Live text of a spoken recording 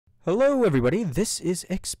Hello everybody, this is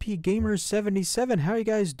XPGamer77. How are you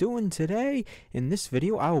guys doing today? In this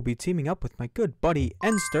video, I will be teaming up with my good buddy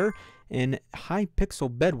Enster in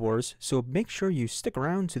Hypixel Bedwars, so make sure you stick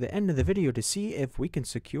around to the end of the video to see if we can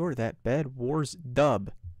secure that Bedwars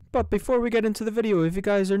dub. But before we get into the video, if you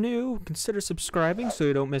guys are new, consider subscribing so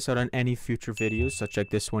you don't miss out on any future videos such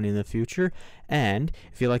like this one in the future. And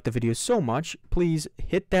if you like the video so much, please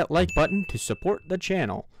hit that like button to support the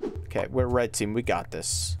channel. Okay, we're red team, we got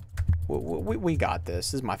this. We got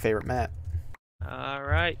this. This is my favorite map.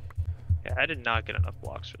 Alright. Yeah, I did not get enough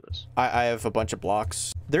blocks for this. I have a bunch of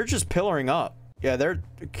blocks. They're just pillaring up. Yeah, they're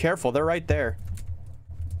careful. They're right there.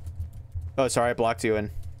 Oh, sorry. I blocked you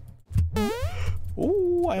in.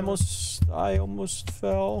 Ooh, I almost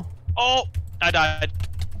fell. Oh, I died.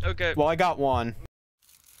 Okay. Well, I got one.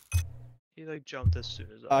 He like jumped as soon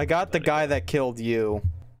as I got the guy that killed you.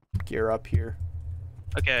 Gear up here.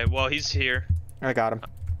 Okay, well, he's here. I got him.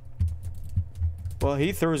 Well,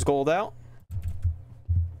 he threw his gold out.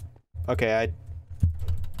 Okay,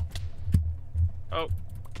 Oh.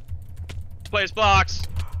 Place blocks.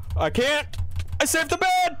 I can't. I saved the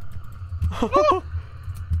bed.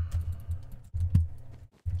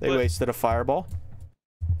 They wasted a fireball.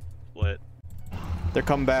 Split. They're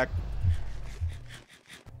coming back.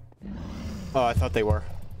 Oh, I thought they were.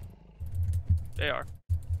 They are.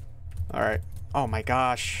 All right. Oh my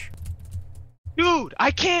gosh. Dude,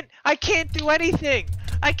 I can't do anything.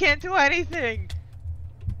 I can't do anything.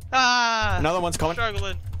 Ah. Another one's coming.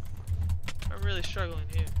 Struggling. I'm really struggling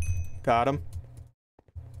here. Got him.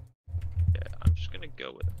 Yeah, I'm just gonna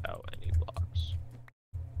go without any blocks.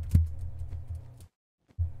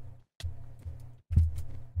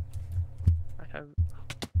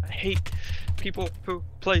 I hate people who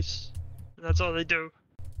place. And that's all they do.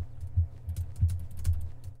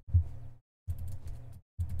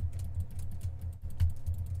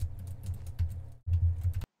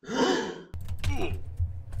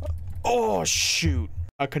 Oh shoot.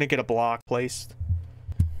 I couldn't get a block placed.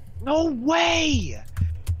 No way!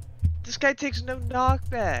 This guy takes no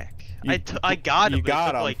knockback. I got him. You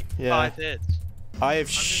got him. Like yeah. 5 hits. I have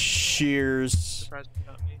shears. Surprised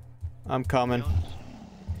not me. I'm coming.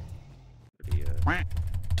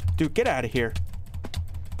 Dude, get out of here.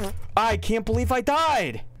 I can't believe I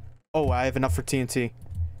died. Oh, I have enough for TNT.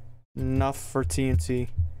 Enough for TNT.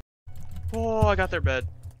 Oh, I got their bed.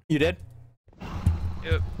 You did?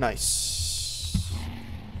 Yep. Nice.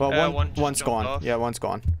 Well, one's gone. Off. Yeah, one's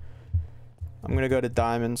gone. I'm gonna go to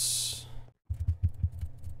diamonds.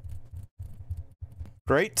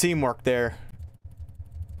 Great teamwork there.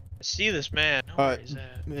 I see this man. Where is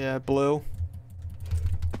that? Yeah, blue.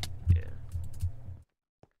 Yeah.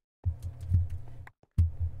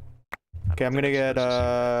 Okay, I'm gonna get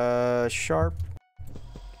sharp.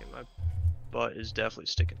 Okay, my butt is definitely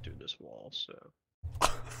sticking through this wall, so.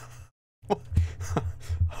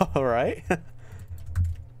 All right.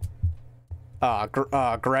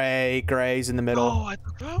 Gray's in the middle.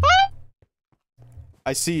 Oh,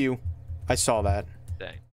 I see you. I saw that.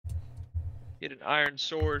 dang. Get an iron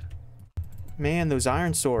sword. Man, those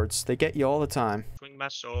iron swords, they get you all the time. Swing my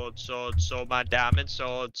sword, my diamond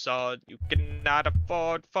sword. You cannot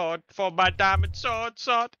afford for my diamond sword,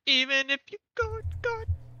 even if you could.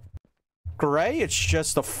 Gray, it's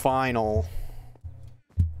just a final.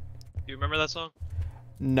 Do you remember that song?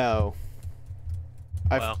 No.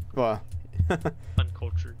 Well.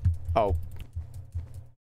 Uncultured. Oh.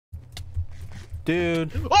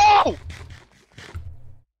 Dude. Oh!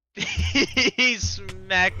 He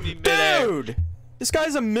smacked me midair. Dude! This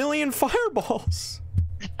guy's a million fireballs.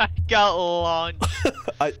 I got launched.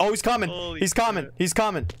 Oh, he's coming. Holy He's coming. crap. He's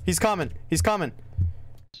coming. He's coming. He's coming.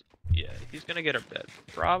 Yeah, he's gonna get her bed.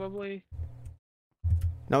 Probably.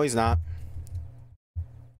 No, he's not.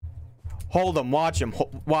 Hold him. Watch him.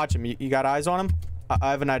 Watch him. You got eyes on him?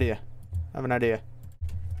 I have an idea.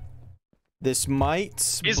 This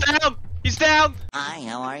might... He's down! He's down! Hi,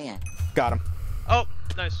 how are you? Got him. Oh,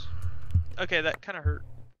 nice. Okay, that kind of hurt.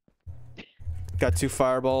 Got 2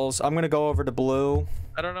 fireballs. I'm gonna go over to blue.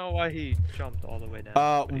 I don't know why he jumped all the way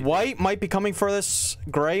down. White might be coming for this.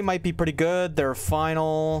 Gray might be pretty good. They're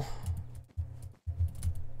final.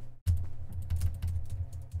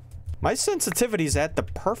 My sensitivity's at the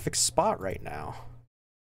perfect spot right now.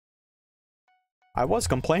 I was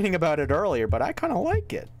complaining about it earlier, but I kind of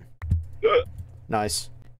like it. Nice.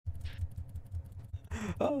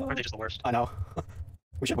 Aren't they just the worst? I know.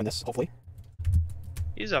 We should win this, hopefully.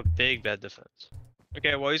 He's a big bed defense.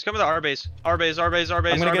 Okay, well, he's coming to our base. Our base. I'm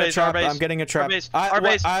gonna get a trap. I'm getting a trap. Our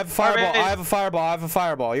base. I have a fireball. I have a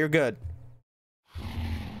fireball. You're good.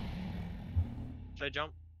 Should I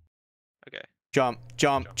jump? Okay. Jump,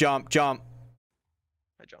 jump, jump, jump.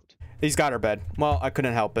 I jumped. He's got her bed. Well, I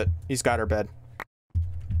couldn't help it. He's got her bed.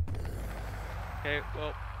 Okay,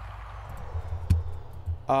 well.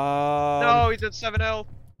 No, No, he's at 7 health.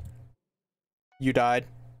 You died.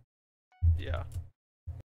 Yeah.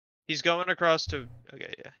 He's going across to.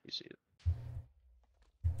 Okay, yeah, you see it.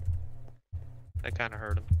 That kind of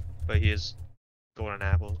hurt him, but he is golden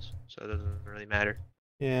apples, so it doesn't really matter.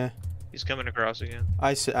 Yeah. He's coming across again.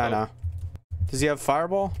 I know. Does he have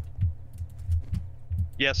fireball?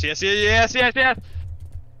 Yes, yes, yes, yes, yes, yes.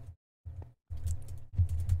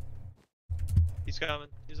 He's coming.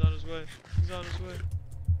 He's on his way. He's on his way.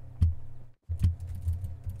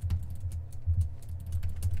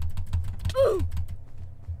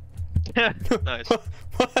 Nice.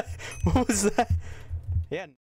 What was that? Yeah.